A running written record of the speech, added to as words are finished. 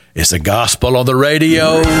It's a Gospel on the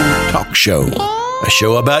Radio talk show. A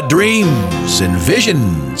show about dreams and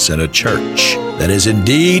visions and a church that is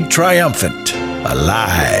indeed triumphant,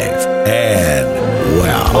 alive, and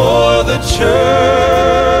well. For the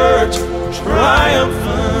church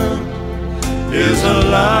triumphant is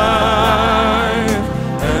alive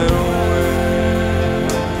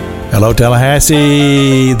and well. Hello,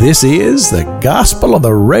 Tallahassee. This is the Gospel on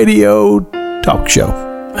the Radio talk show.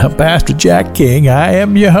 I'm Pastor Jack King. I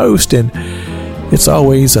am your host, and it's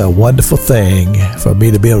always a wonderful thing for me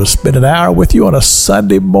to be able to spend an hour with you on a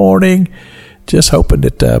Sunday morning, just hoping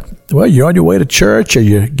that, you're on your way to church or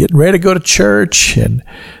you're getting ready to go to church, and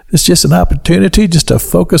it's just an opportunity just to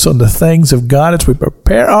focus on the things of God as we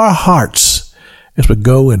prepare our hearts as we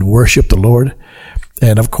go and worship the Lord.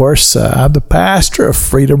 And, of course, I'm the pastor of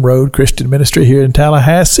Freedom Road Christian Ministry here in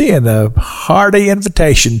Tallahassee, and a hearty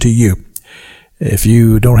invitation to you. If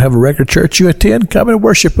you don't have a regular church you attend, come and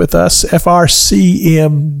worship with us, frcm.us.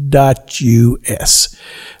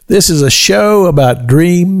 This is a show about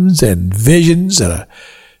dreams and visions and a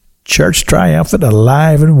church triumphant,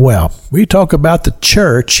 alive and well. We talk about the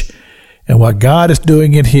church and what God is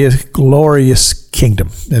doing in His glorious kingdom.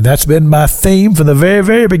 And that's been my theme from the very,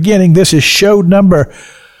 very beginning. This is show number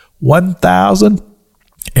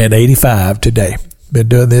 1085 today. Been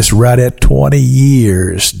doing this right at 20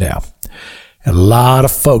 years now. A lot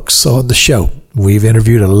of folks on the show. We've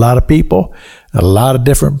interviewed a lot of people, a lot of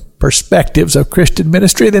different perspectives of Christian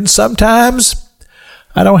ministry. Then sometimes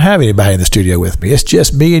I don't have anybody in the studio with me. It's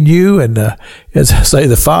just me and you, and as I say,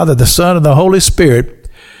 the Father, the Son, and the Holy Spirit.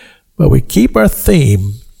 But we keep our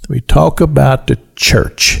theme. We talk about the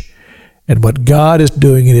church and what God is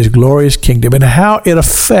doing in His glorious kingdom and how it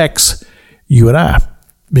affects you and I.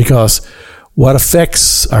 Because what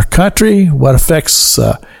affects our country, what affects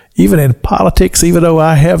even in politics, even though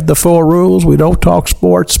I have the 4 rules, we don't talk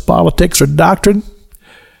sports, politics, or doctrine,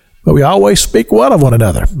 but we always speak well of one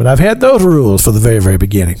another. But I've had those rules from the very, very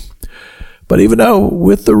beginning. But even though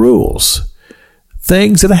with the rules,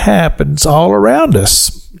 things that happens all around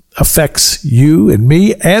us affects you and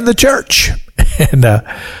me and the church. And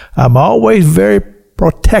I'm always very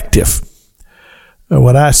protective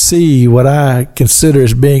when I see what I consider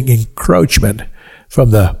as being encroachment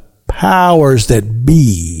from the powers that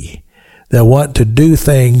be that want to do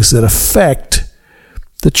things that affect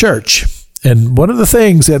the church. And one of the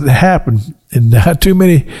things that happened not too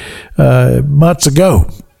many months ago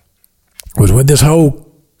was when this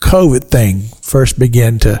whole COVID thing first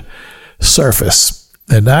began to surface.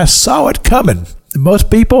 And I saw it coming. Most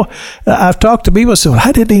people, I've talked to people and said, well,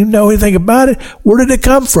 I didn't even know anything about it. Where did it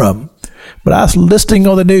come from? But I was listening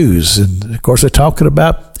on the news, and of course they're talking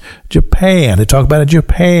about Japan. They talk about in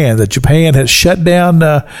Japan that Japan had shut down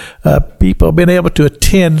people being able to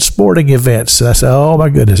attend sporting events. And I said, oh my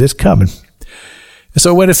goodness, it's coming. And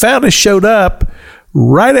so when it finally showed up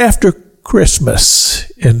right after Christmas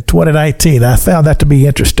in 2019, I found that to be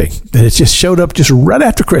interesting. And it just showed up just right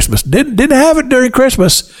after Christmas. Didn't have it during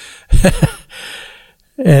Christmas.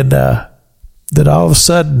 And then all of a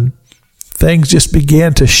sudden, things just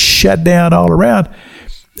began to shut down all around.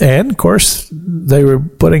 And, of course, they were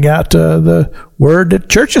putting out the word that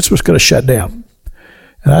churches was going to shut down.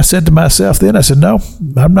 And I said to myself then, I said, no,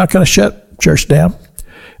 I'm not going to shut church down.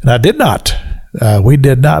 And I did not. We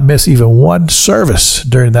did not miss even one service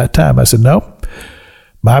during that time. I said, no,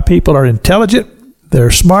 my people are intelligent. They're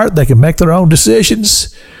smart. They can make their own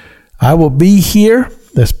decisions. I will be here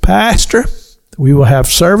as pastor. We will have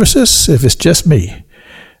services if it's just me.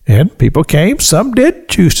 And people came. Some did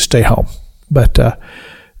choose to stay home. But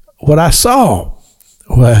what I saw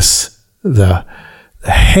was the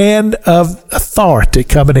hand of authority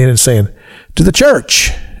coming in and saying to the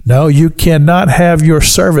church, no, you cannot have your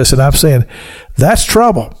service. And I'm saying, that's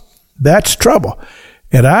trouble. That's trouble.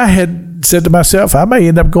 And I had said to myself, I may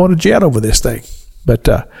end up going to jail over this thing. But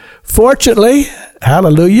fortunately,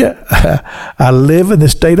 hallelujah, I live in the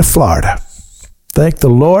state of Florida. Thank the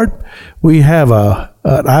Lord. We have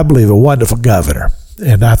I believe, a wonderful governor.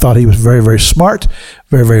 And I thought he was very, very smart,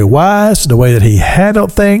 very, very wise in the way that he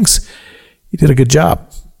handled things. He did a good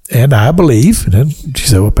job. And I believe, and then she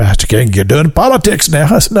said, well, Pastor King, you're doing politics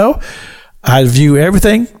now. I said, no, I view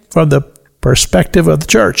everything from the perspective of the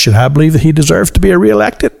church. And I believe that he deserves to be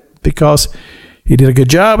reelected because he did a good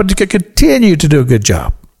job and he could continue to do a good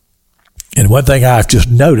job. And one thing I've just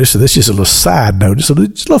noticed, and this is just a little side note, just a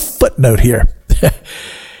little footnote here.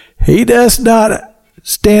 He does not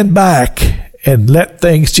stand back and let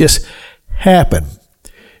things just happen.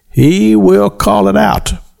 He will call it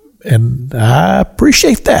out. And I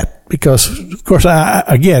appreciate that because, of course,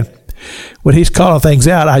 again, when he's calling things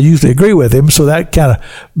out, I usually agree with him. So that kind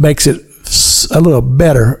of makes it a little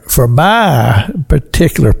better from my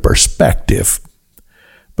particular perspective.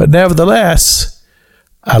 But nevertheless,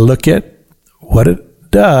 I look at what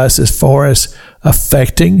it does as far as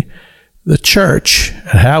affecting the church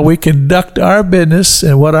and how we conduct our business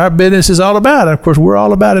and what our business is all about. And of course, we're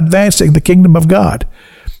all about advancing the kingdom of God.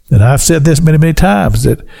 And I've said this many, many times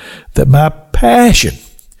that my passion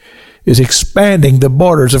is expanding the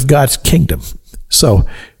borders of God's kingdom. So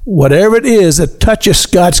whatever it is that touches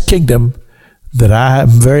God's kingdom, that I am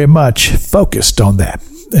very much focused on that.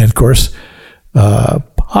 And of course,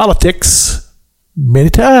 politics many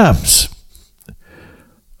times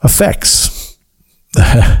affects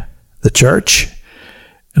the church,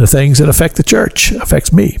 and the things that affect the church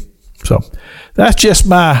affects me. So that's just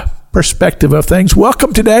my perspective of things.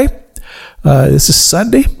 Welcome today. This is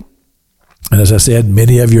Sunday. And as I said,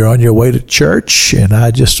 many of you are on your way to church, and I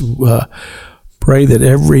just pray that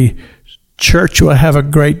every church will have a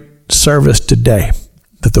great service today,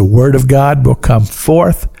 that the Word of God will come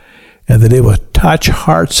forth, and that it will touch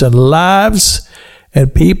hearts and lives,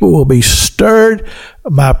 and people will be stirred.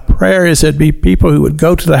 My prayer is there'd be people who would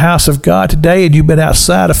go to the house of God today, and you've been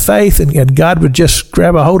outside of faith, and God would just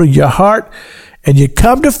grab a hold of your heart, and you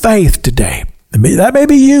come to faith today. That may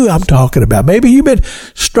be you I'm talking about. Maybe you've been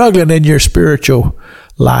struggling in your spiritual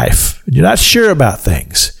life, and you're not sure about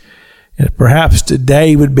things. And perhaps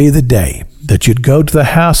today would be the day that you'd go to the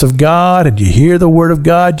house of God and you hear the Word of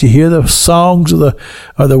God, you hear the songs or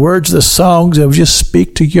the words of the songs that would just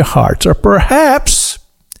speak to your hearts. Or perhaps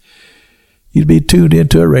you'd be tuned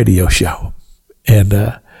into a radio show,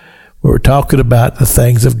 and we're talking about the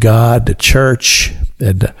things of God, the church,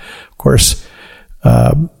 and of course,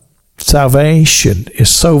 salvation is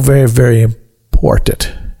so very, very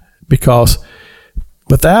important, because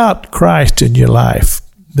without Christ in your life,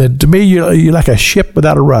 then to me you're like a ship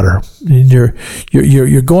without a rudder, and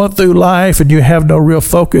you're going through life and you have no real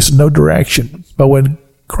focus and no direction. But when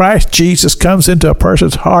Christ Jesus comes into a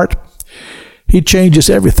person's heart, he changes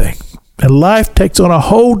everything, and life takes on a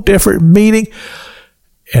whole different meaning,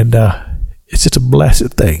 and it's just a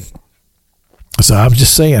blessed thing. So I'm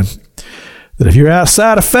just saying that if you're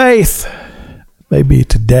outside of faith, maybe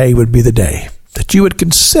today would be the day that you would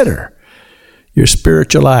consider your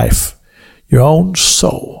spiritual life, your own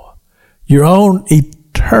soul, your own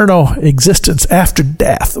eternal existence after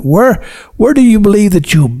death. Where do you believe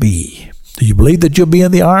that you'll be? Do you believe that you'll be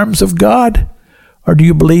in the arms of God? Or do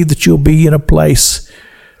you believe that you'll be in a place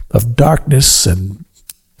of darkness and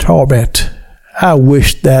torment? I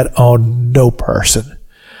wish that on no person.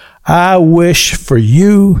 I wish for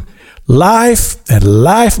you life, and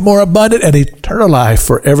life more abundant, and eternal life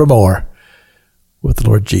forevermore with the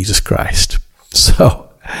Lord Jesus Christ. So,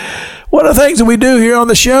 one of the things that we do here on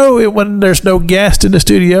the show when there's no guest in the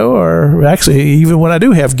studio, or actually even when I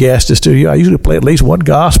do have guests in the studio, I usually play at least one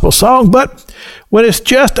gospel song. But when it's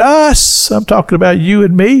just us, I'm talking about you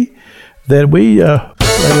and me, then we play a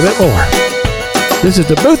bit more. This is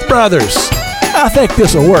the Booth Brothers. I think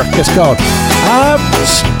this will work. It's called I'm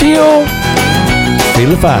Still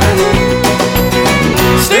Feeling Fine.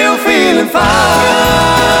 Still feeling fine.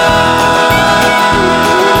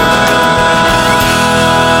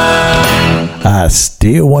 I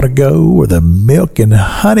still want to go where the milk and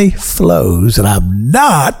honey flows, and I'm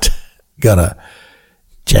not gonna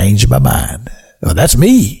change my mind. Well, that's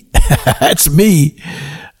me. That's me.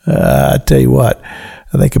 I tell you what,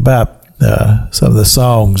 I think about some of the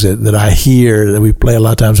songs that I hear that we play a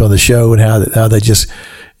lot of times on the show, and how they just,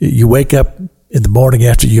 you wake up in the morning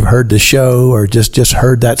after you've heard the show or just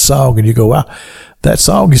heard that song, and you go, wow, that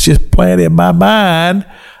song is just playing in my mind.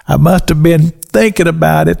 I must have been thinking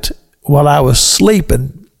about it while I was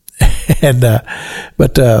sleeping. And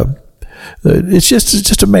but it's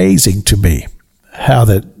just amazing to me how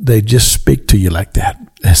that they just speak to you like that.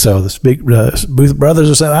 And so the Booth Brothers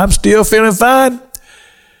are saying, I'm still feeling fine,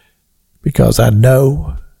 because I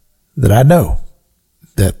know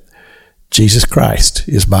that Jesus Christ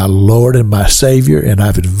is my Lord and my Savior, and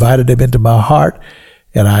I've invited him into my heart,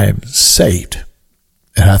 and I am saved.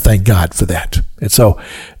 And I thank God for that. And so,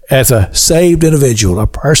 as a saved individual, a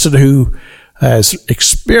person who has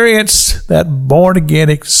experienced that born-again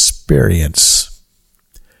experience,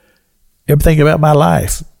 everything about my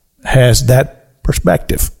life has that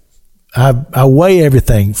perspective. I weigh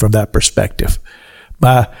everything from that perspective.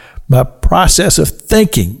 My process of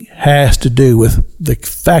thinking has to do with the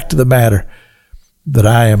fact of the matter that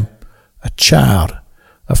I am a child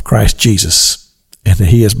of Christ Jesus, and that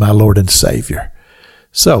he is my Lord and Savior.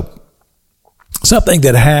 So, something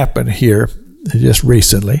that happened here just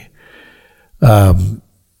recently,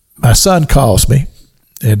 my son calls me,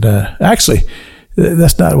 and actually,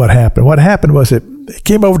 that's not what happened. What happened was it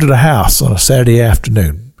came over to the house on a Saturday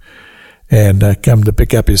afternoon and come to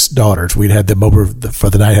pick up his daughters. We'd had them over for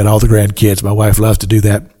the night, had all the grandkids. My wife loves to do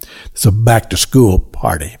that. It's a back-to-school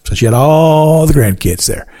party. So she had all the grandkids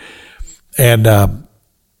there. And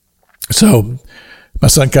so my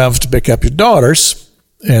son comes to pick up his daughters,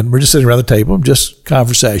 and we're just sitting around the table, just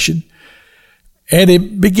conversation. And he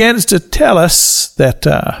begins to tell us that,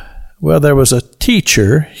 there was a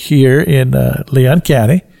teacher here in Leon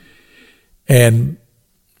County, and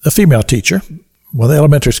a female teacher, one of the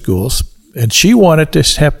elementary schools, and she wanted to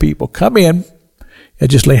have people come in and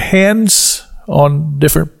just lay hands on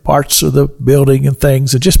different parts of the building and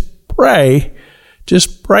things and just pray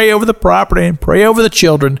over the property and pray over the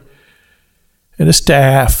children and the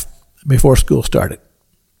staff before school started.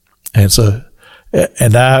 And so,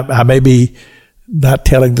 and I may be not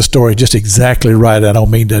telling the story just exactly right. I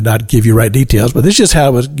don't mean to not give you right details, but this is just how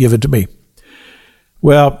it was given to me.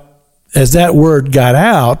 Well, as that word got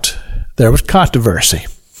out, there was controversy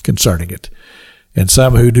concerning it. And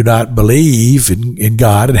some who do not believe in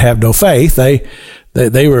God and have no faith,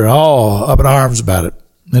 they were all up in arms about it.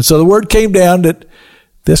 And so the word came down that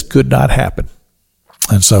this could not happen.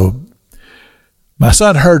 And so my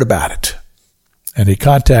son heard about it, and he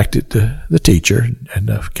contacted the teacher and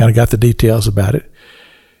kind of got the details about it.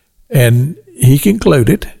 And he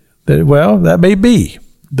concluded that, well, that may be,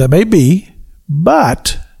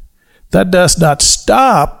 but that does not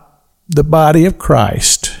stop the body of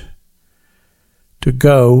Christ to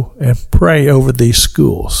go and pray over these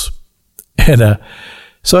schools. And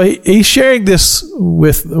so he's sharing this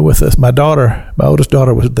with us. My daughter, my oldest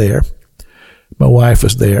daughter, was there. My wife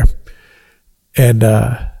was there. And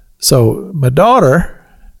so my daughter,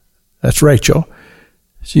 that's Rachel,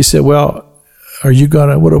 she said, well, what are we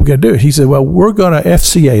going to do? He said, well, we're going to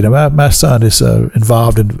FCA. Now, my son is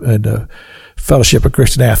involved in the Fellowship of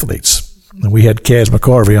Christian Athletes. And we had Kaz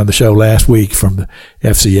McCarvey on the show last week from the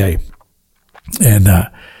FCA. And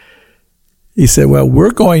he said, well,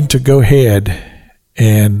 we're going to go ahead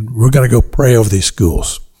and we're going to go pray over these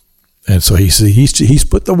schools. And so he's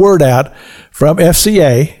put the word out from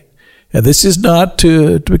FCA. And this is not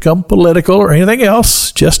to become political or anything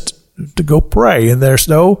else, just to go pray. And there's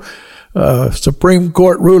no Supreme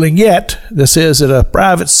Court ruling yet that says that a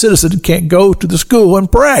private citizen can't go to the school and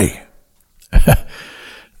pray.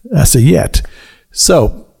 I say yet.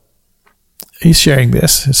 So he's sharing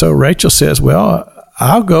this. And so Rachel says, well,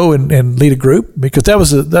 I'll go and lead a group, because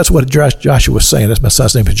that's what Joshua was saying. That's my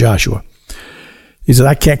son's name is Joshua. He said,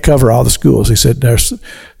 I can't cover all the schools. He said, there's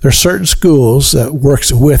certain schools that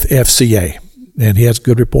works with FCA, and he has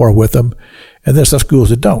good rapport with them, and there's some schools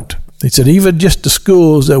that don't. He said, even just the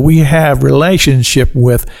schools that we have relationship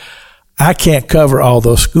with, I can't cover all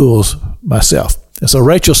those schools myself. And so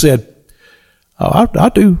Rachel said, I'll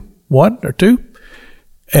do one or two.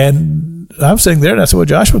 And I'm sitting there, and I said, well,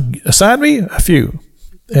 Joshua, assign me a few.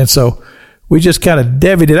 And so we just kind of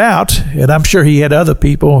divvied it out, and I'm sure he had other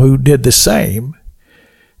people who did the same.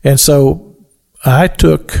 And so I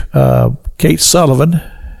took Kate Sullivan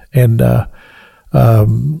and then,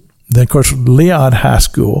 of course, Leon High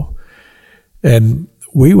School, and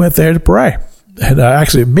we went there to pray. And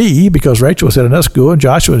actually me, because Rachel was at another school, and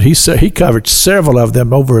Joshua, he covered several of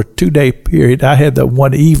them over a 2-day period. I had the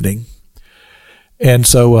one evening. And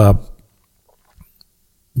so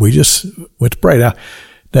we just went to pray. Now,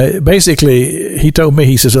 basically, he told me,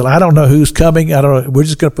 he says, well, I don't know who's coming. We're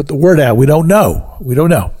just going to put the word out. We don't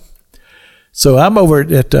know. So I'm over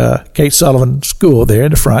at Kate Sullivan School there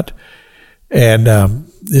in the front. And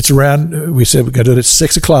it's around, we said we're going to do it at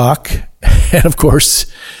 6 o'clock. And, of course,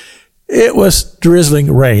 it was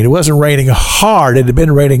drizzling rain. It wasn't raining hard. It had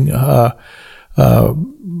been raining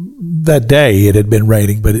that day. It had been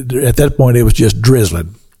raining. But at that point, it was just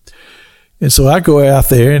drizzling. And so I go out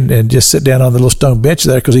there and just sit down on the little stone bench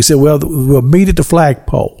there, because he said, well, we'll meet at the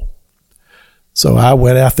flagpole. So I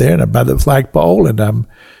went out there and I'm by the flagpole, and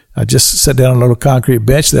I just sat down on a little concrete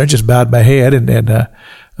bench there and just bowed my head. And a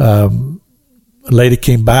lady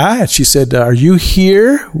came by and she said, are you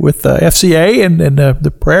here with the FCA and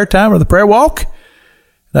the prayer time or the prayer walk?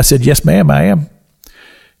 And I said, yes, ma'am, I am.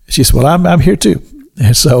 She said, well, I'm here too.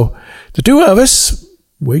 And so the two of us,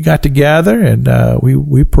 we got together and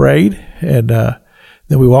we prayed, and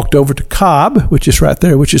then we walked over to Cobb, which is right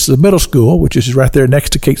there, which is the middle school, which is right there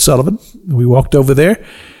next to Kate Sullivan. We walked over there,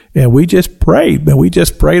 and we just prayed. And we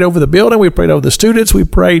just prayed over the building. We prayed over the students. We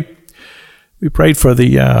prayed for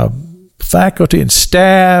the faculty and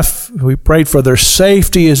staff. We prayed for their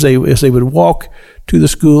safety as they would walk to the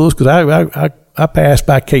schools, because I passed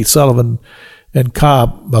by Kate Sullivan and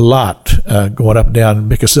Cobb a lot, going up and down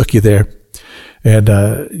Miccosukee there. And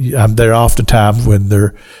I'm there oftentimes when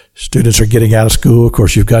their students are getting out of school. Of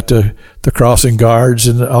course, you've got the crossing guards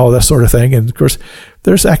and all that sort of thing. And, of course,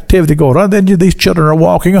 there's activity going on. Then these children are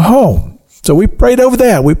walking home. So we prayed over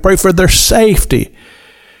that. We prayed for their safety.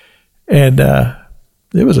 And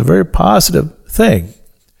it was a very positive thing.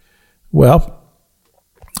 Well,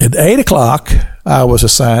 at 8 o'clock, I was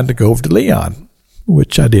assigned to go over to Leon,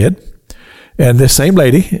 which I did. And this same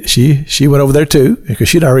lady, she went over there too, because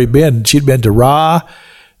she'd been to Ra.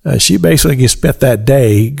 She basically spent that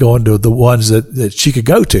day going to the ones that she could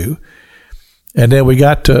go to. And then we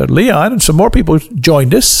got to Leon, and some more people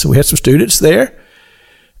joined us. We had some students there.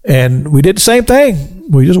 And we did the same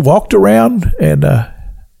thing. We just walked around and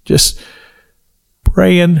just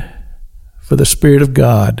praying for the Spirit of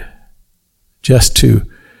God just to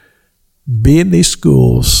be in these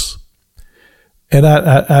schools. And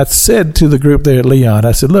I said to the group there at Leon,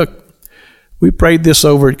 I said, look, we prayed this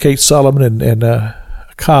over at Kate Solomon and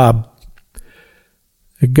Cobb.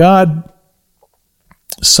 God,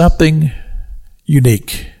 something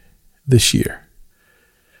unique this year.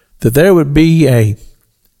 That there would be a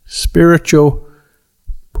spiritual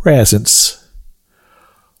presence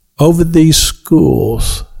over these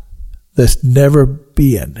schools that's never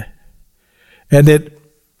been. And that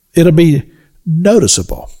it'll be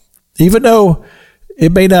noticeable. Even though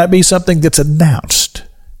it may not be something that's announced,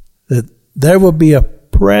 that there will be a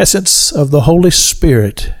presence of the Holy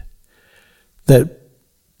Spirit, that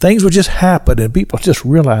things will just happen and people just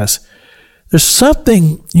realize there's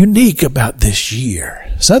something unique about this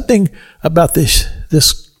year, something about this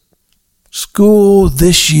school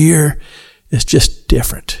this year is just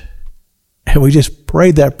different. And we just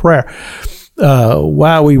prayed that prayer.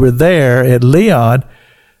 While we were there at Leon,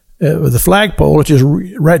 the flagpole, which is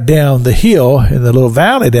right down the hill in the little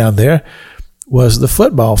valley down there, was the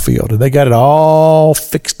football field. And they got it all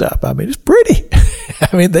fixed up. I mean, it's pretty.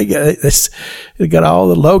 I mean, they got all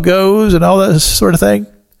the logos and all that sort of thing.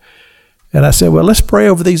 And I said, well, let's pray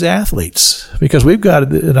over these athletes, because we've got,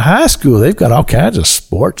 in the high school, they've got all kinds of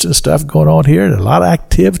sports and stuff going on here and a lot of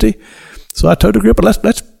activity. So I told the group,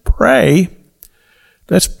 let's pray.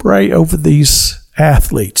 Let's pray over these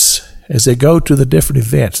athletes as they go to the different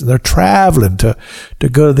events. And they're traveling to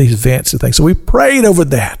go to these events and things. So we prayed over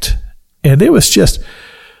that. And it was just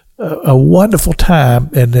a wonderful time.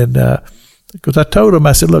 And then, because I told them,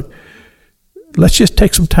 I said, look, let's just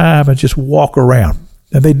take some time and just walk around.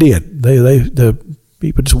 And they did. The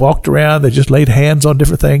people just walked around. They just laid hands on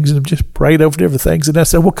different things and just prayed over different things. And I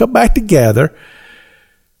said, we'll come back together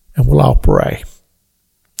and we'll all pray.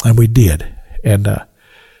 And we did. And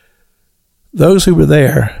those who were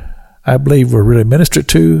there, I believe, were really ministered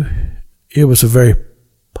to. It was a very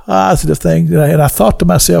positive thing. And I thought to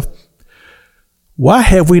myself, why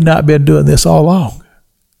have we not been doing this all along?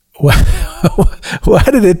 Why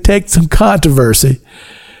did it take some controversy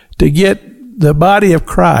to get the body of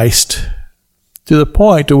Christ to the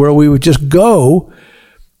point to where we would just go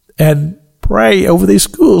and pray over these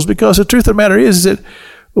schools? Because the truth of the matter is that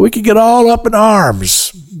we could get all up in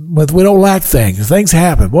arms when we don't like things. Things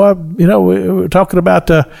happen. Boy, we're talking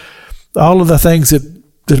about all of the things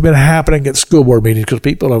that's been happening at school board meetings, because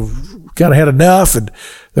people have kind of had enough and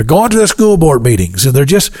they're going to the school board meetings and they're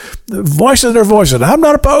just voicing their voices. I'm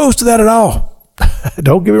not opposed to that at all.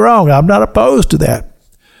 Don't get me wrong. I'm not opposed to that.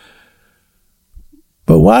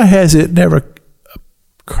 But why has it never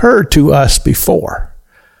occurred to us before?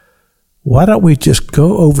 Why don't we just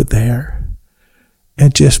go over there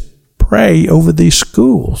and just pray over these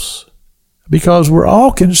schools? Because we're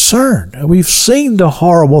all concerned. We've seen the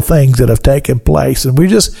horrible things that have taken place, and we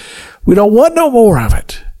don't want no more of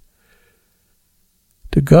it.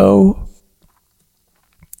 To go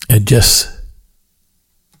and just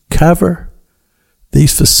cover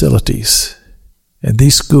these facilities and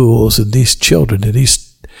these schools and these children and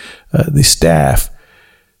these staff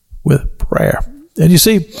with prayer. And you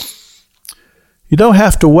see, you don't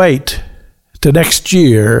have to wait to next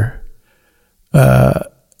year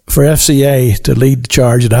for FCA to lead the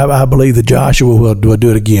charge. And I believe that Joshua will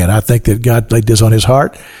do it again. I think that God laid this on his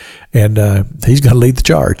heart, and he's going to lead the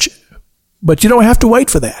charge. But you don't have to wait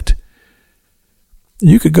for that.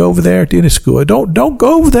 You could go over there to any school. Don't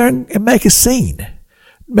go over there and make a scene.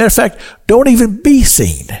 Matter of fact, don't even be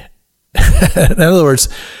seen. In other words,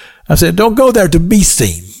 I said, don't go there to be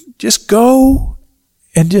seen. Just go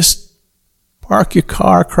and just park your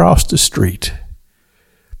car across the street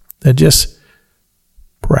and just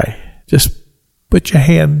pray. Just put your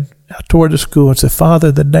hand out toward the school and say, Father,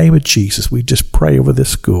 in the name of Jesus, we just pray over this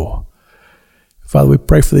school. Father, we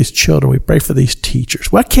pray for these children. We pray for these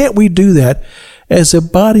teachers. Why can't we do that as a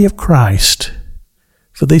body of Christ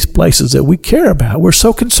for these places that we care about? We're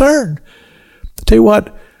so concerned. I tell you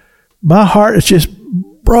what, my heart is just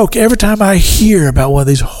broke every time I hear about one of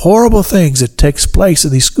these horrible things that takes place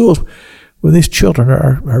in these schools where these children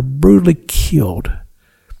are brutally killed.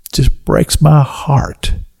 It just breaks my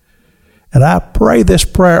heart. And I pray this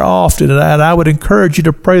prayer often, and I would encourage you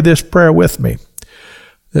to pray this prayer with me.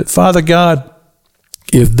 That, Father God,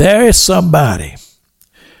 if there is somebody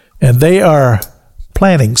and they are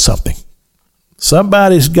planning something,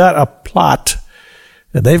 somebody's got a plot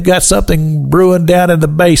and they've got something brewing down in the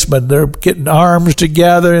basement, they're getting arms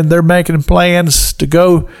together and they're making plans to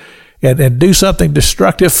go and do something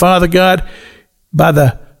destructive, Father God, by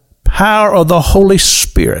the power of the Holy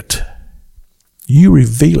Spirit, you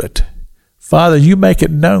reveal it. Father, you make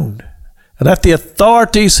it known. And let the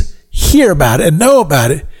authorities hear about it and know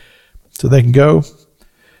about it so they can go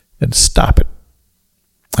and stop it.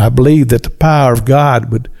 I believe that the power of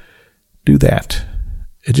God would do that.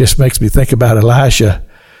 It just makes me think about Elisha.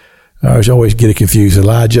 I always get it confused,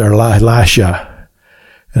 Elijah or Elisha,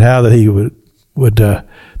 and how that he would the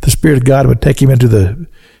Spirit of God would take him into the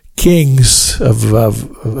kings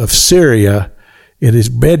of Syria in his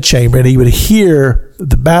bedchamber, and he would hear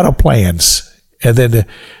the battle plans, and then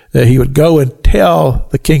he would go and tell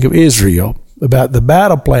the king of Israel about the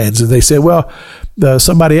battle plans. And they said, well,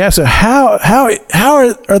 somebody asked him, how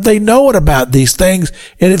are they knowing about these things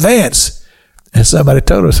in advance? And somebody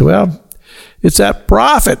told us, well, it's that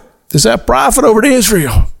prophet. It's that prophet over to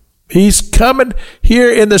Israel. He's coming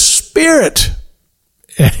here in the Spirit.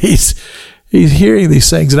 And he's hearing these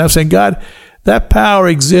things. And I'm saying, God, that power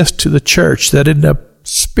exists to the church, that in the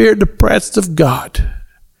Spirit, the presence of God,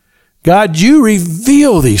 God, you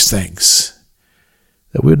reveal these things,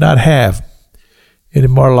 that we would not have any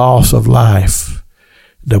more loss of life,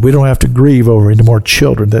 that we don't have to grieve over any more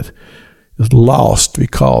children that is lost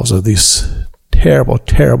because of these terrible,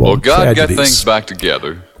 terrible Well, God tragedies. got things back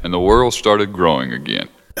together, and the world started growing again.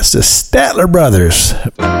 It's the Statler Brothers.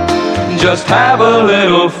 Just have a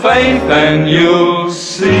little faith and you'll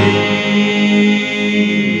see.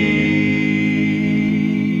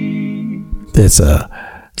 It's a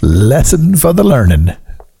lesson for the learning.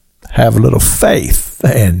 Have a little faith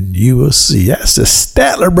and you will see. That's the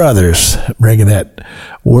Statler Brothers bringing that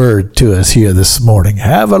word to us here this morning.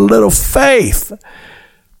 Have a little faith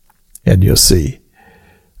and you'll see.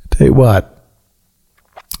 I tell you what,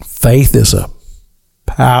 faith is a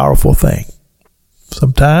powerful thing.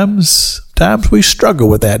 Sometimes we struggle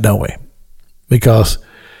with that, don't we? Because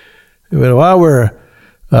while we're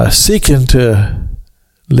seeking to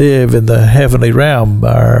live in the heavenly realm,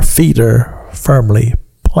 our feet are firmly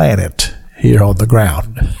planted here on the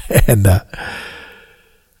ground. And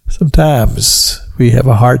sometimes we have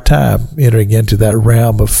a hard time entering into that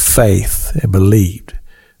realm of faith and believed.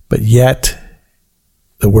 But yet,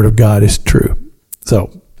 the Word of God is true.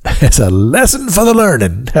 So, it's a lesson for the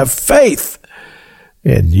learning. Have faith,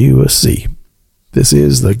 and you will see. This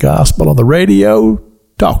is the Gospel on the Radio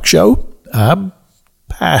talk show. I'm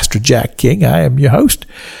Pastor Jack King. I am your host.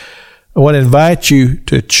 I want to invite you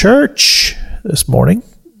to church this morning.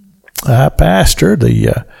 I pastor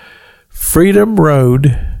the Freedom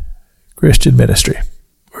Road Christian Ministry.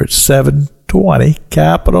 We're at 720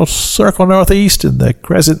 Capitol Circle Northeast in the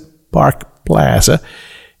Crescent Park Plaza.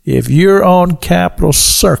 If you're on Capitol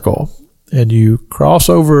Circle and you cross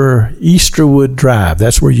over Easterwood Drive,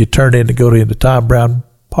 that's where you turn in to go into Tom Brown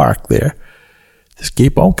Park there. Just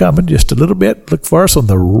keep on coming just a little bit. Look for us on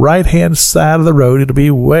the right-hand side of the road. It'll be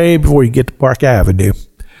way before you get to Park Avenue.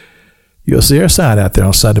 You'll see our sign out there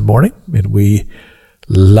on Sunday morning, and we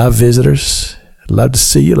love visitors. Love to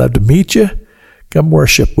see you. Love to meet you. Come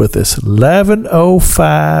worship with us.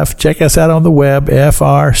 1105. Check us out on the web,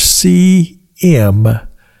 frcm.us.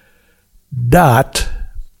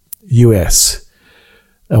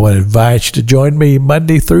 I want to invite you to join me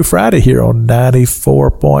Monday through Friday here on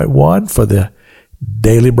 94.1 for the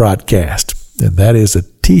daily broadcast. And that is a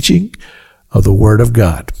teaching of the Word of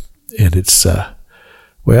God. And it's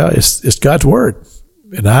God's Word.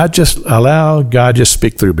 And I just allow God just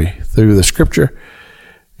speak through me, through the Scripture.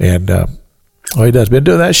 And He does. Been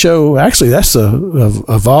doing that show. Actually, that's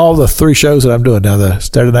of all the three shows that I'm doing now, the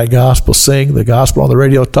Saturday Night Gospel Sing, the Gospel on the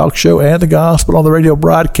Radio talk show, and the Gospel on the Radio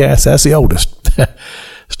broadcast. That's the oldest.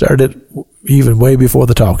 Started even way before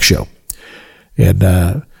the talk show. And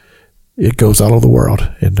it goes all over the world.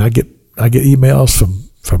 And I get emails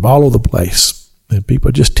from all over the place. And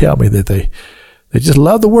people just tell me that they just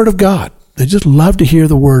love the Word of God. They just love to hear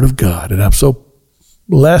the Word of God. And I'm so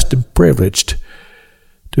blessed and privileged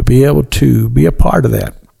to be able to be a part of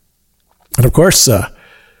that. And of course,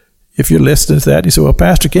 if you're listening to that, you say, well,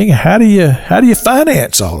 Pastor King, how do you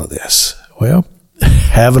finance all of this? Well,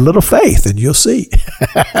 have a little faith and you'll see.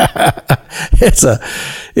 It's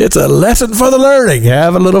a lesson for the learning.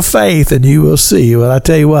 Have a little faith and you will see. Well, I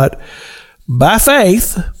tell you what, by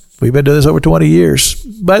faith, we've been doing this over 20 years,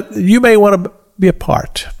 but you may want to be a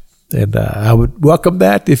part. And I would welcome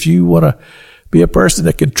that if you want to be a person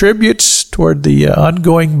that contributes toward the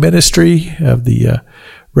ongoing ministry of the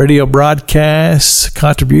radio broadcasts.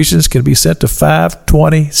 Contributions can be sent to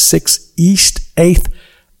 526 East 8th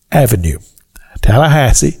Avenue,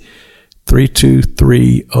 Tallahassee,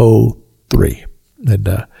 32303.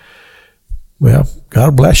 And, well,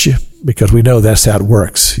 God bless you, because we know that's how it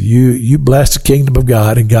works. You bless the kingdom of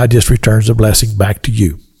God, and God just returns the blessing back to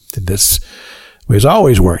you. And that's the way it's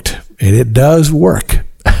always worked, and it does work.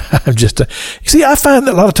 I'm just, you see, I find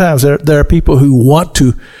that a lot of times there are people who want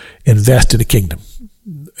to invest in the kingdom,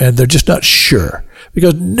 and they're just not sure,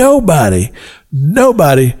 because nobody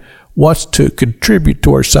wants to contribute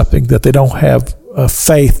towards something that they don't have a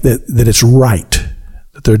faith that it's right,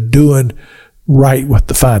 that they're doing right with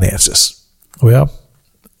the finances. Well,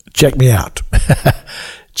 check me out.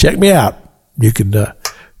 Check me out. You can,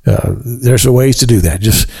 there's ways to do that.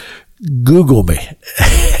 Just Google me.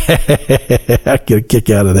 I get a kick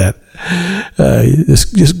out of that.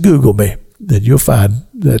 Just Google me, then you'll find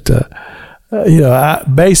that, I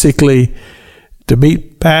basically, to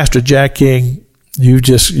meet Pastor Jack King, you're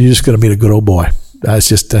just going to meet a good old boy. That's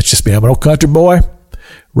just me. I'm an old country boy,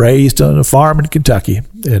 raised on a farm in Kentucky,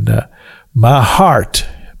 and my heart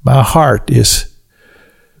is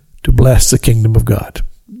to bless the kingdom of God.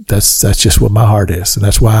 That's just what my heart is, and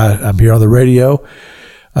that's why I'm here on the radio.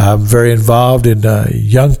 I'm very involved in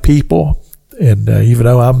young people, and even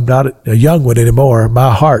though I'm not a young one anymore,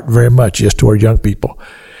 my heart very much is toward young people.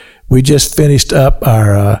 We just finished up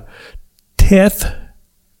our 10th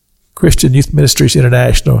Christian Youth Ministries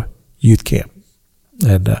International Youth Camp.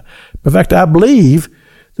 And in fact, I believe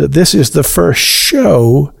that this is the first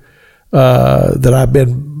show that I've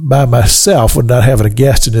been by myself, when not having a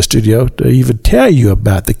guest in the studio, to even tell you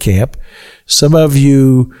about the camp. Some of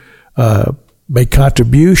you made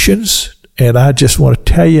contributions, and I just want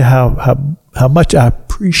to tell you how much I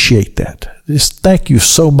appreciate that. Just thank you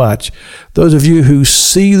so much. Those of you who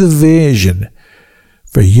see the vision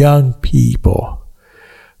for young people,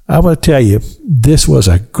 I want to tell you, this was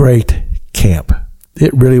a great camp.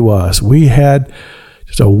 It really was. We had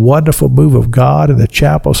just a wonderful move of God in the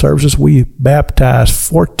chapel services. We baptized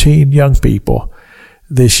 14 young people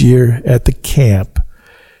this year at the camp,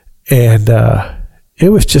 and it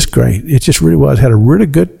was just great. It just really was. Had a really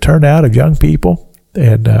good turnout of young people,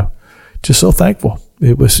 and just so thankful.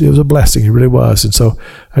 It was a blessing. It really was. And so,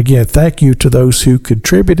 again, thank you to those who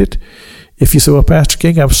contributed. If you say, well, Pastor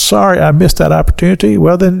King, I'm sorry I missed that opportunity,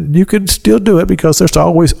 well, then you can still do it, because there's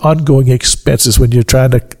always ongoing expenses when you're trying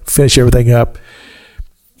to finish everything up.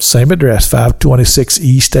 Same address, 526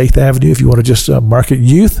 East 8th Avenue. If you want to just market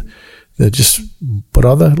youth, then just put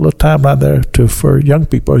on the little timeline there for young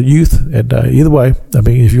people or youth. And either way, I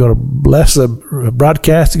mean, if you want to bless the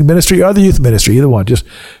broadcasting ministry or the youth ministry, either one, just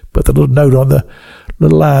put the little note on the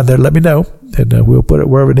little line there. Let me know, and we'll put it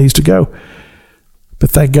wherever it needs to go. But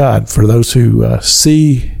thank God for those who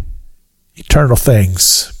see eternal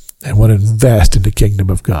things and want to invest in the kingdom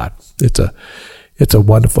of God. It's a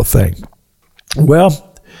wonderful thing.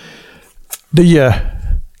 Well, do you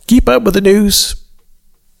keep up with the news?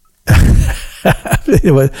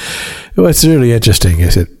 What's really interesting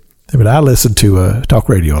is I listen to talk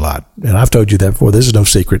radio a lot, and I've told you that before. This is no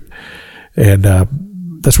secret, and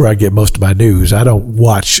that's where I get most of my news. I don't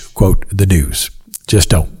watch, quote, the news. Just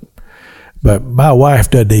don't. But my wife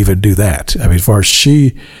doesn't even do that. I mean, as far as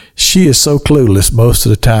she is so clueless most of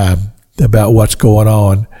the time about what's going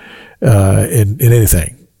on in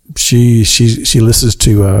anything. She listens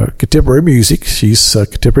to contemporary music. She's a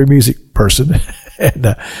contemporary music person,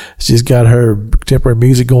 and she's got her contemporary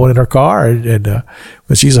music going in her car. And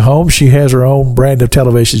when she's at home, she has her own brand of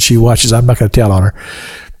television she watches. I'm not going to tell on her,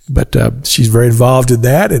 but she's very involved in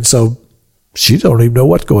that, and so she don't even know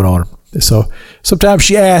what's going on. So sometimes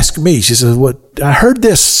she asks me, she says, "What? I heard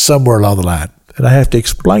this somewhere along the line," and I have to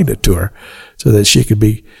explain it to her so that she can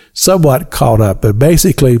be somewhat caught up. But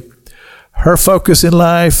basically, her focus in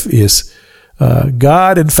life is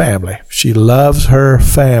God and family. She loves her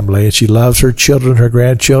family, and she loves her children, her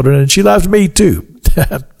grandchildren, and she loves me too.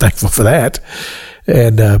 I'm thankful for that.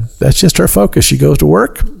 And that's just her focus. She goes to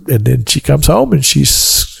work, and then she comes home, and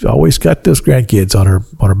she's always got those grandkids on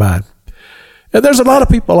her mind. And there's a lot of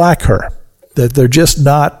people like her, that they're just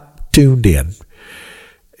not tuned in.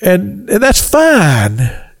 And that's fine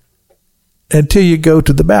until you go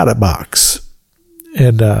to the ballot box.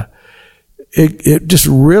 And it just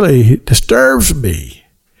really disturbs me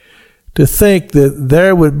to think that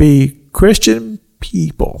there would be Christian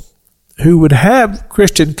people who would have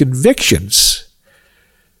Christian convictions,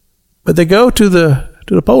 but they go to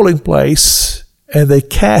the polling place and they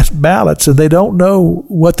cast ballots and they don't know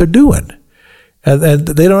what they're doing. And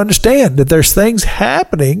they don't understand that there's things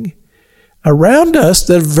happening around us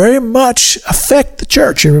that very much affect the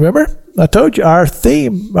church. You remember? I told you our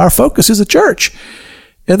focus is the church.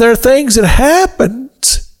 And there are things that happen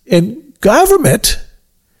in government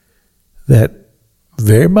that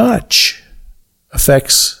very much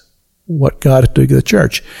affects what God is doing in the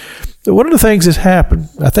church. One of the things that's happened,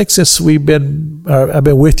 I think since I've been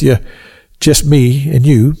with you, just me and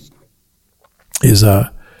you, is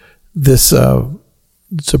this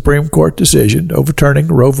Supreme Court decision overturning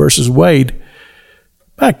Roe versus Wade.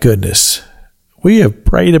 My goodness, we have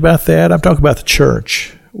prayed about that. I'm talking about the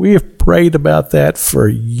church. We have prayed about that for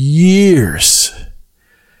years.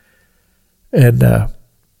 And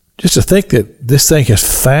just to think that this thing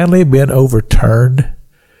has finally been overturned,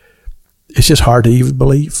 it's just hard to even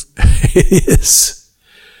believe. It is.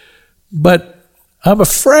 But I'm not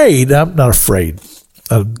afraid.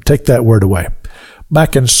 I'll take that word away. My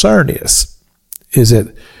concern is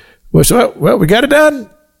that, well, we got it done.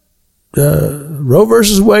 Roe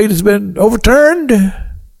versus Wade has been overturned.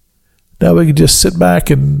 Now we can just sit back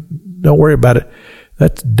and don't worry about it.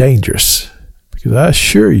 That's dangerous, because I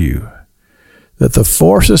assure you that the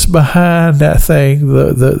forces behind that thing,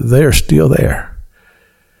 they're still there.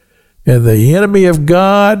 And the enemy of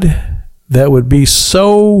God that would be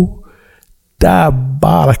so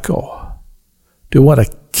diabolical to want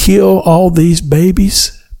to kill all these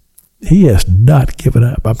babies, he has not given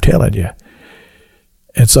up, I'm telling you.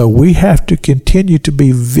 And so we have to continue to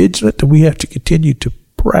be vigilant, and we have to continue to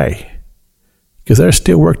pray, because there's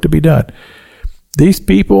still work to be done. These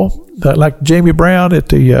people, like Jamie Brown at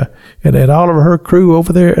the and all of her crew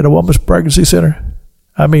over there at a woman's pregnancy center,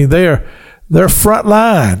 I mean, they're front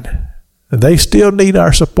line. They still need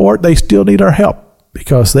our support. They still need our help,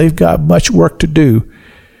 because they've got much work to do.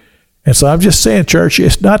 And so I'm just saying, church,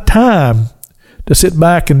 it's not time to sit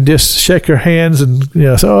back and just shake your hands and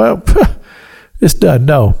say, well, it's done.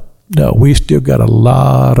 No, we still got a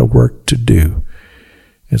lot of work to do.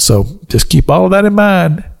 And so just keep all of that in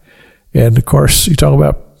mind. And of course, you talk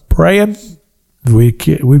about praying.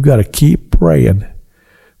 We've got to keep praying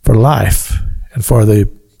for life and for the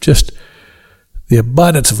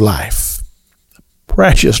abundance of life,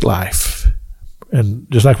 precious life. And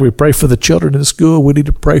just like we pray for the children in the school, we need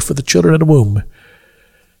to pray for the children in the womb,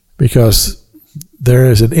 because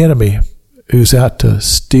there is an enemy who's out to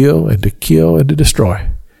steal and to kill and to destroy.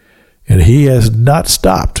 And he has not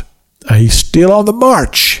stopped. He's still on the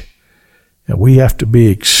march. And we have to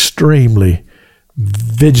be extremely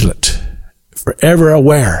vigilant, forever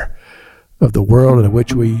aware of the world in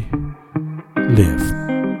which we live.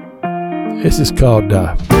 This is called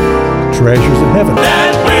Treasures in Heaven.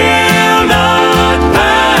 That will not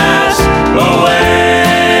pass away.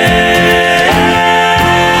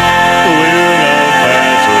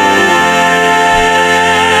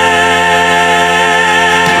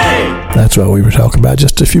 That's what we were talking about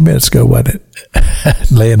just a few minutes ago, wasn't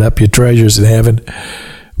it? Laying up your treasures in heaven.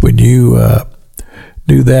 When you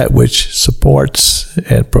do that which supports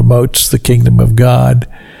and promotes the kingdom of God,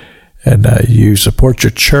 and you support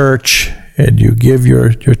your church, and you give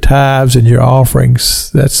your tithes and your offerings,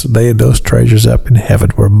 that's laying those treasures up in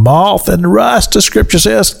heaven, where moth and rust, the scripture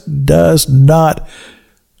says, does not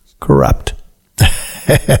corrupt.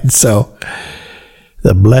 And so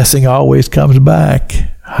the blessing always comes back.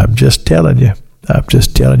 I'm just telling you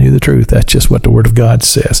the truth. That's just what the Word of God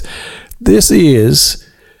says. This is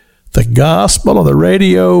the Gospel on the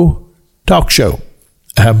Radio Talk Show.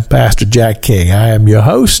 I'm Pastor Jack King. I am your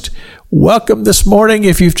host. Welcome this morning.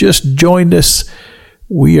 If you've just joined us,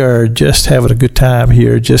 we are just having a good time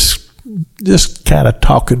here, just kind of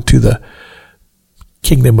talking to the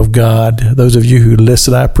kingdom of God. Those of you who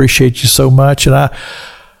listen, I appreciate you so much. And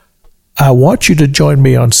I want you to join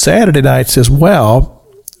me on Saturday nights as well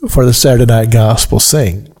for the Saturday Night Gospel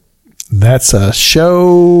Sing. That's a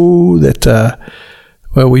show that,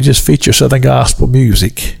 we just feature Southern gospel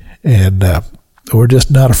music, and we're just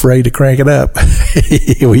not afraid to crank it up.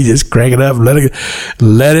 We just crank it up and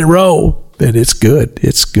let it roll, and it's good.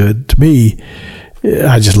 It's good to me.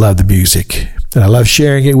 I just love the music, and I love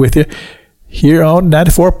sharing it with you here on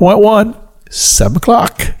 94.1, 7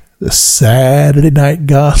 o'clock. The Saturday Night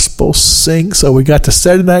Gospel Sing. So we got the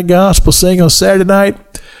Saturday Night Gospel Sing on Saturday night.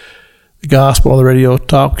 the Gospel on the Radio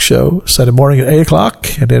talk show Sunday morning at 8 o'clock,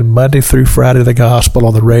 and then Monday through Friday, the Gospel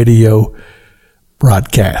on the Radio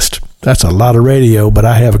broadcast. That's a lot of radio, but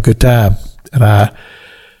I have a good time. And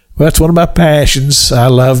that's one of my passions. I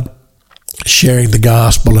love sharing the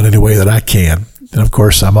gospel in any way that I can. And of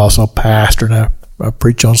course, I'm also a pastor, and I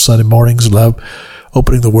preach on Sunday mornings. Love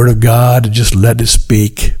opening the Word of God and just letting it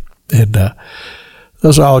speak. And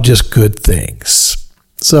those are all just good things.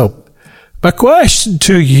 So my question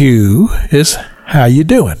to you is, how you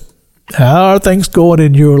doing? How are things going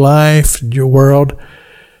in your life, in your world?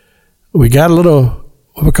 We got a little,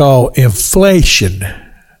 what we call inflation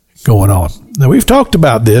going on. Now, we've talked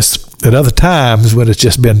about this at other times when it's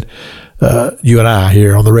just been you and I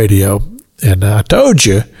here on the radio. And I told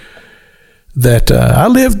you that I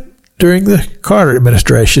lived during the Carter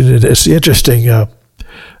administration. And it's interesting.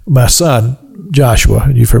 My son, Joshua,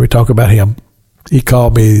 you've heard me talk about him. He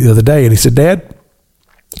called me the other day and he said, "Dad,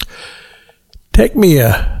 take me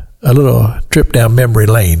a little trip down memory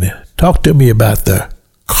lane. Talk to me about the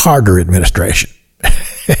Carter administration."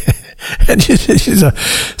 And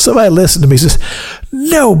somebody listened to me and says,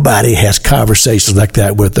 "Nobody has conversations like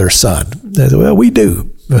that with their son." I said, "Well, we do."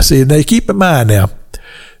 See, now keep in mind now,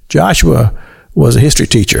 Joshua was a history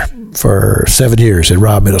teacher for 7 years at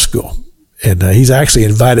Robb Middle School. And he's actually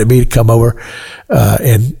invited me to come over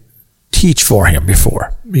and teach for him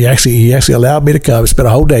before. He actually allowed me to come and spend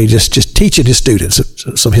a whole day just teaching his students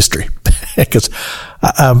some history. Because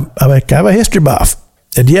I'm kind of a history buff.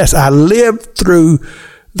 And yes, I lived through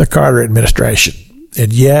the Carter administration.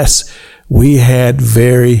 And yes, we had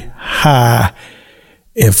very high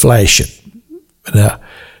inflation. Now,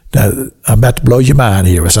 I'm about to blow your mind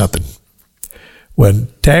here with something. When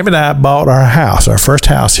Tammy and I bought our house, our first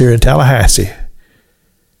house here in Tallahassee,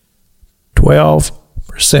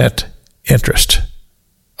 12% interest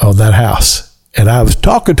on that house. And I was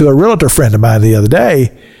talking to a realtor friend of mine the other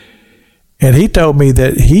day, and he told me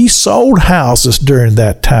that he sold houses during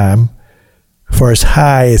that time for as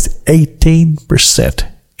high as 18%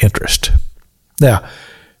 interest. Now,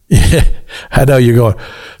 I know you're going,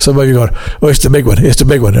 some of you are going, "Oh, it's the big one. It's the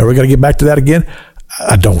big one. Are we going to get back to that again?"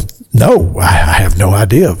 I don't know. I have no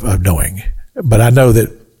idea of knowing. But I know that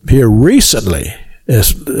here recently,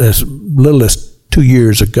 as little as 2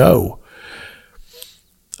 years ago,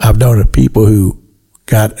 I've known of people who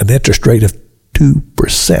got an interest rate of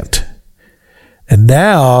 2%. And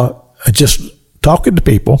now, just talking to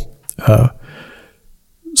people,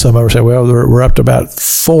 some of them say, "Well, we're up to about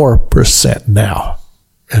 4% now."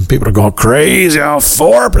 And people are going crazy. "Oh,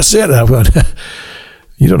 4%. I'm going,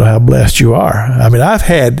 you don't know how blessed you are. I mean, I've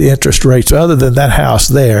had interest rates other than that house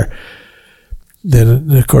there.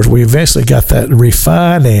 Then, of course, we eventually got that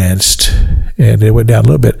refinanced, and it went down a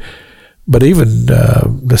little bit. But even,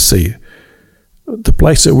 let's see, the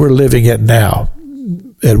place that we're living at now,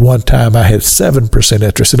 at one time I had 7%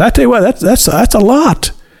 interest. And I tell you what, that's a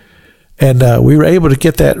lot. And we were able to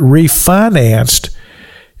get that refinanced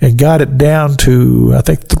and got it down to, I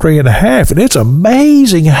think, 3.5. And it's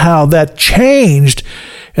amazing how that changed.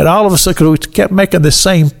 And all of a sudden, we kept making the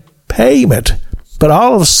same payment, but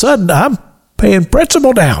all of a sudden, I'm paying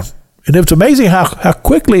principal down. And it was amazing how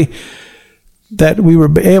quickly that we were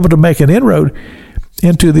able to make an inroad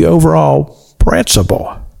into the overall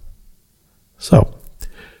principal. So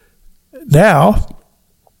now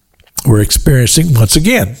we're experiencing, once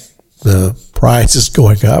again, the prices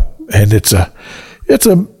going up, and it's a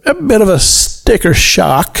bit of a sticker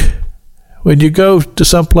shock when you go to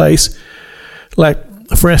some place, like,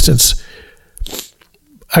 for instance,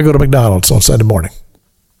 I go to McDonald's on Sunday morning,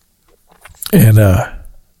 and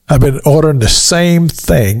I've been ordering the same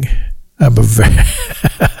thing. I'm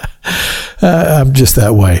just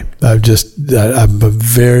that way. I'm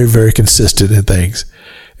very, very consistent in things,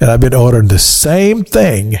 and I've been ordering the same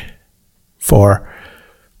thing for,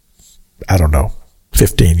 I don't know,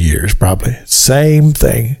 15 years probably. Same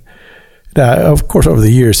thing. Now, of course, over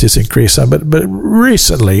the years it's increased some, but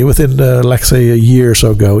recently, within like say a year or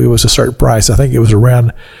so ago, it was a certain price. I think it was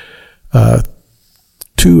around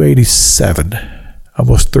 $2.87,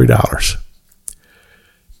 almost $3.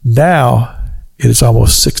 Now it is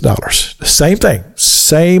almost $6. The same thing,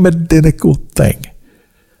 same identical thing.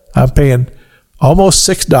 I'm paying almost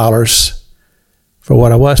 $6 for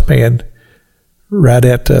what I was paying right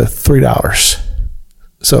at $3.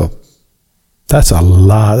 So that's a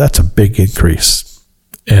lot. That's a big increase.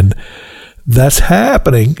 And that's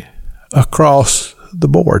happening across the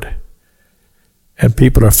board. And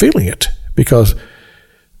people are feeling it because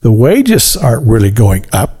the wages aren't really going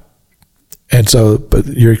up. And so, but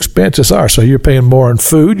your expenses are. So you're paying more on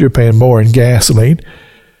food, you're paying more in gasoline.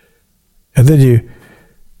 And then you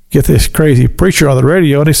get this crazy preacher on the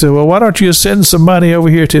radio, and he said, well, why don't you send some money over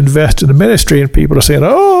here to invest in the ministry? And people are saying,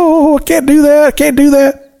 oh, I can't do that. I can't do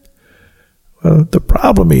that. Well, the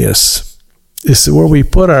problem is where we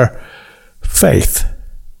put our faith.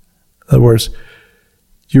 In other words,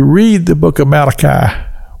 you read the book of Malachi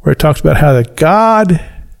where it talks about how that God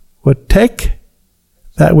would take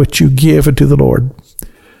that which you give unto the Lord,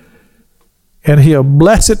 and he'll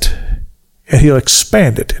bless it, and he'll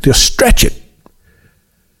expand it, and he'll stretch it.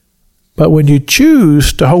 But when you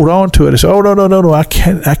choose to hold on to it and say, oh, no, I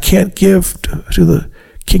can't give to the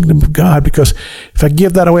kingdom of God, because if I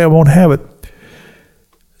give that away, I won't have it.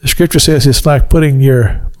 The scripture says it's like putting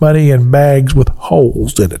your money in bags with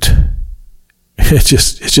holes in it. It's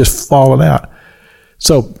just falling out.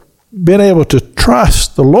 So being able to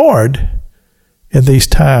trust the Lord in these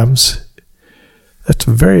times, that's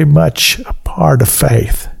very much a part of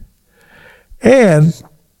faith. And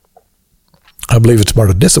I believe it's part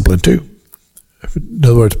of discipline too. In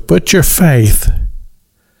other words, put your faith,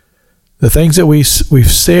 the things that we've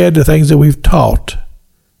said, the things that we've taught,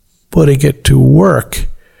 putting it to work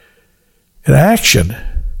in action,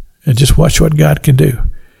 and just watch what God can do.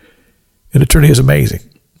 And it truly is amazing.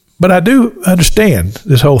 But I do understand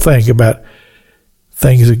this whole thing about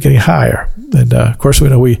things are getting higher. And of course, we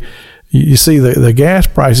know you see the gas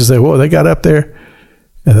prices, they got up there,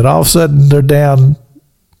 and then all of a sudden they're down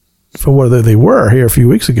from where they were here a few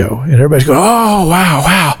weeks ago. And everybody's going, oh,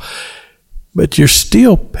 wow. But you're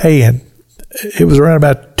still paying. It was around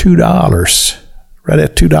about $2, right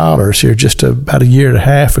at $2 here just about a year and a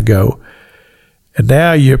half ago. And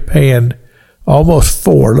now you're paying almost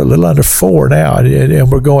 $4, a little under $4 now.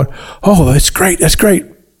 And we're going, oh, that's great.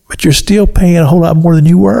 But you're still paying a whole lot more than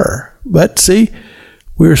you were. But see,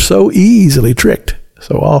 we're so easily tricked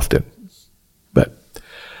so often. But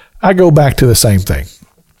I go back to the same thing.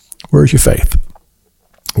 Where's your faith?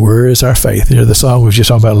 Where is our faith? The song was just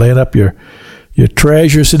talking about laying up your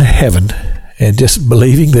treasures in heaven and just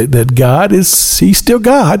believing that God he's still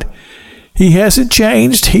God. He hasn't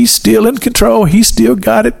changed. He's still in control. He's still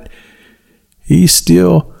got it. He's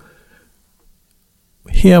still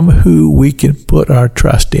him who we can put our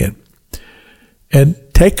trust in. And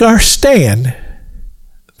take our stand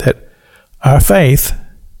that our faith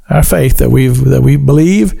that we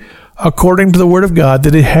believe according to the Word of God,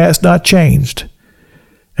 that it has not changed.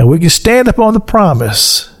 And we can stand upon the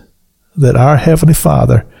promise that our Heavenly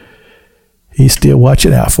Father, He's still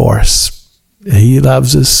watching out for us. He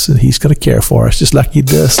loves us, and He's going to care for us, just like He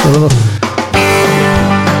does the little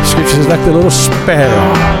Scripture says, like the little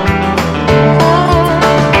sparrow.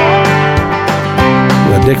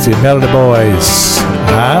 The Dixie Melody Boys.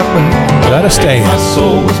 I'm going to stand. My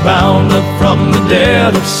soul was bound up from the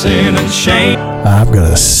dead of sin and shame. I'm going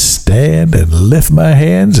to stand and lift my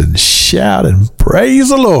hands and shout and praise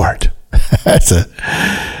the Lord.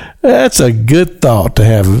 That's a good thought to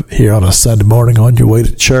have here on a Sunday morning on your way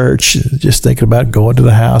to church, just thinking about going to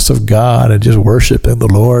the house of God and just worshiping the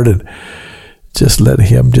Lord and just letting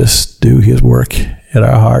Him just do His work in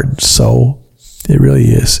our heart and soul. It really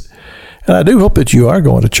is. And I do hope that you are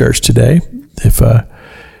going to church today.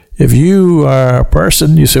 If you are a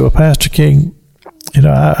person, you say, well, Pastor King,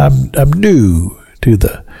 I'm new to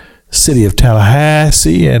the city of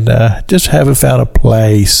Tallahassee and just haven't found a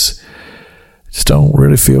place. Just don't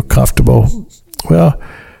really feel comfortable. Well,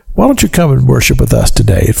 why don't you come and worship with us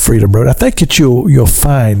today at Freedom Road? I think that you'll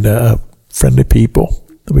find friendly people.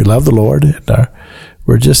 We love the Lord, and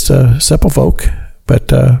we're just simple folk,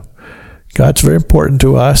 but God's very important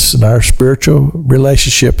to us, and our spiritual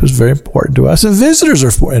relationship is very important to us, and visitors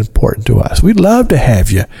are important to us. We'd love to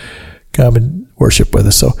have you come and worship with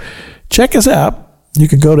us. So check us out. You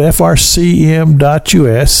can go to frcm.us.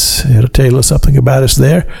 It'll tell you something about us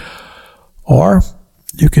there. Or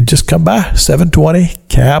you can just come by 720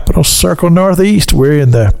 Capitol Circle Northeast. We're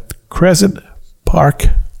in the Crescent Park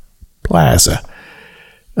Plaza.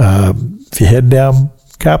 If you head down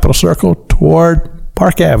Capitol Circle toward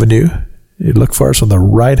Park Avenue, you look for us on the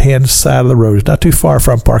right-hand side of the road. It's not too far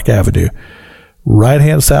from Park Avenue.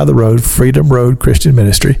 Right-hand side of the road, Freedom Road Christian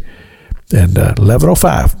Ministry. And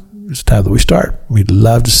 11:05 is the time that we start. We'd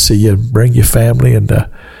love to see you and bring your family and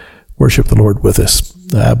worship the Lord with us.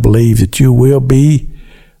 I believe that you will be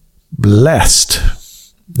blessed.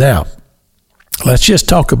 Now, let's just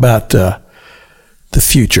talk about the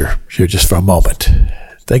future here just for a moment.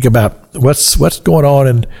 Think about what's going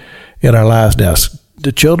on in our lives now.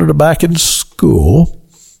 The children are back in school,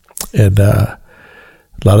 and a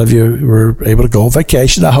lot of you were able to go on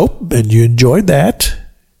vacation, I hope, and you enjoyed that.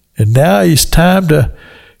 And now it's time to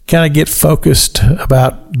kind of get focused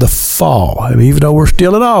about the fall. I mean, even though we're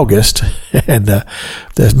still in August, and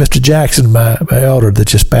there's Mr. Jackson, my elder that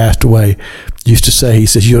just passed away, used to say, he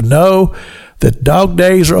says, you'll know that dog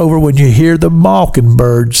days are over when you hear the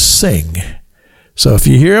mockingbirds sing. So if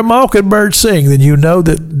you hear a mockingbird sing, then you know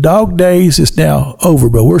that dog days is now over,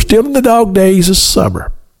 but we're still in the dog days of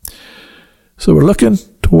summer. So we're looking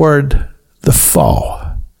toward the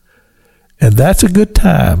fall. And that's a good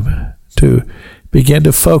time to begin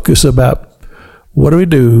to focus about what do we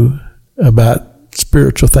do about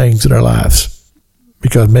spiritual things in our lives.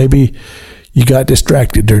 Because maybe you got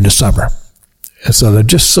distracted during the summer. And so there are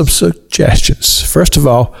just some suggestions. First of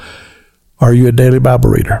all, are you a daily Bible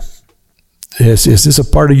reader? Is this a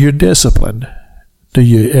part of your discipline? Do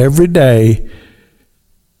you every day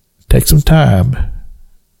take some time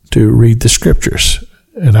to read the scriptures?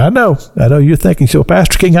 And I know you're thinking, so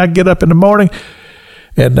Pastor King, I get up in the morning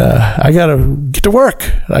and I got to get to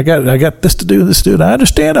work. I got this to do, and I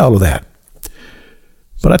understand all of that.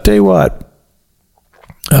 But I tell you what,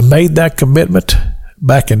 I made that commitment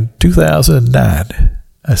back in 2009.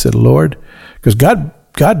 I said, Lord, because God,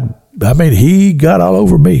 He got all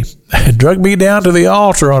over me and drug me down to the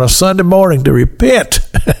altar on a Sunday morning to repent.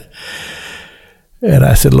 And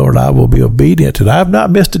I said, Lord, I will be obedient. And I've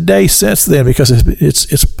not missed a day since then because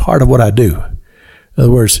it's part of what I do. In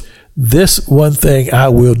other words, this one thing I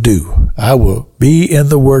will do. I will be in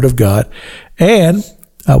the Word of God, and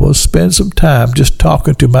I will spend some time just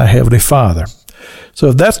talking to my Heavenly Father. So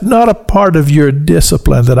if that's not a part of your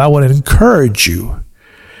discipline, then I want to encourage you.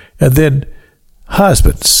 And then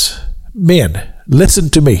husbands, men, listen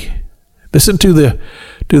to me. Listen to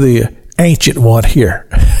the ancient one here.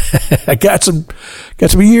 I got some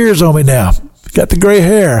years on me now. Got the gray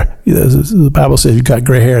hair. The Bible says you got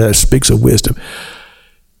gray hair that speaks of wisdom.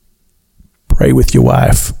 Pray with your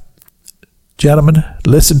wife. Gentlemen,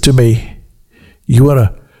 listen to me. You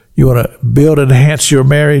wanna build and enhance your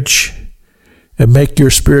marriage and make your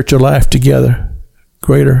spiritual life together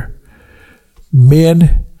greater.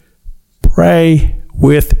 Men, pray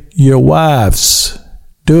with your wives.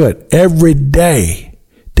 Do it every day.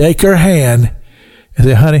 Take her hand and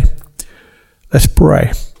say, honey, let's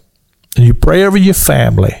pray. And you pray over your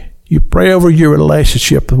family. You pray over your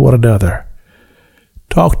relationship with one another.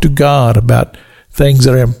 Talk to God about things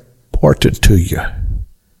that are important to you.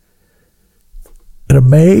 It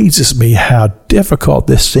amazes me how difficult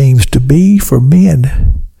this seems to be for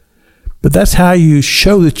men. But that's how you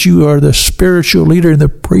show that you are the spiritual leader and the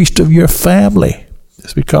priest of your family.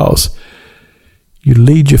 It's because you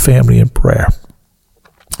lead your family in prayer.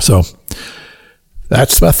 So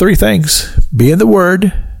that's my 3 things. Be in the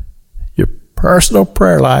Word, your personal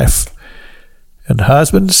prayer life, and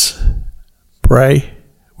husbands, pray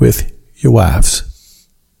with your wives.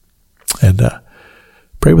 And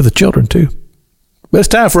pray with the children too. But it's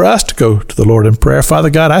time for us to go to the Lord in prayer. Father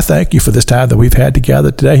God, I thank you for this time that we've had together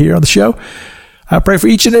today here on the show. I pray for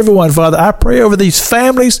each and every one, Father. I pray over these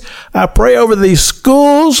families. I pray over these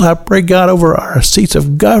schools. I pray, God, over our seats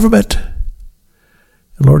of government.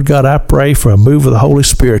 And Lord God, I pray for a move of the Holy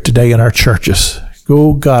Spirit today in our churches.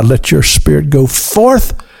 Oh God, let your Spirit go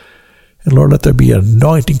forth. And Lord, let there be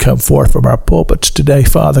anointing come forth from our pulpits today,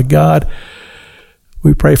 Father God.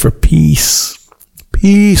 We pray for peace.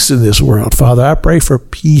 Peace in this world, Father. I pray for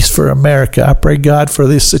peace for America. I pray, God, for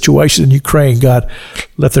this situation in Ukraine. God,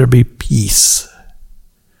 let there be peace.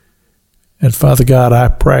 And Father God, I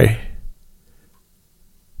pray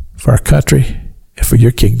for our country and for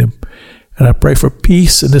your kingdom. And I pray for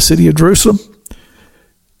peace in the city of Jerusalem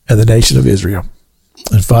and the nation of Israel.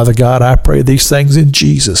 And Father God, I pray these things in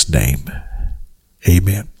Jesus' name.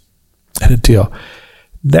 Amen. And until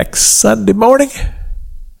next Sunday morning,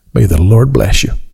 may the Lord bless you.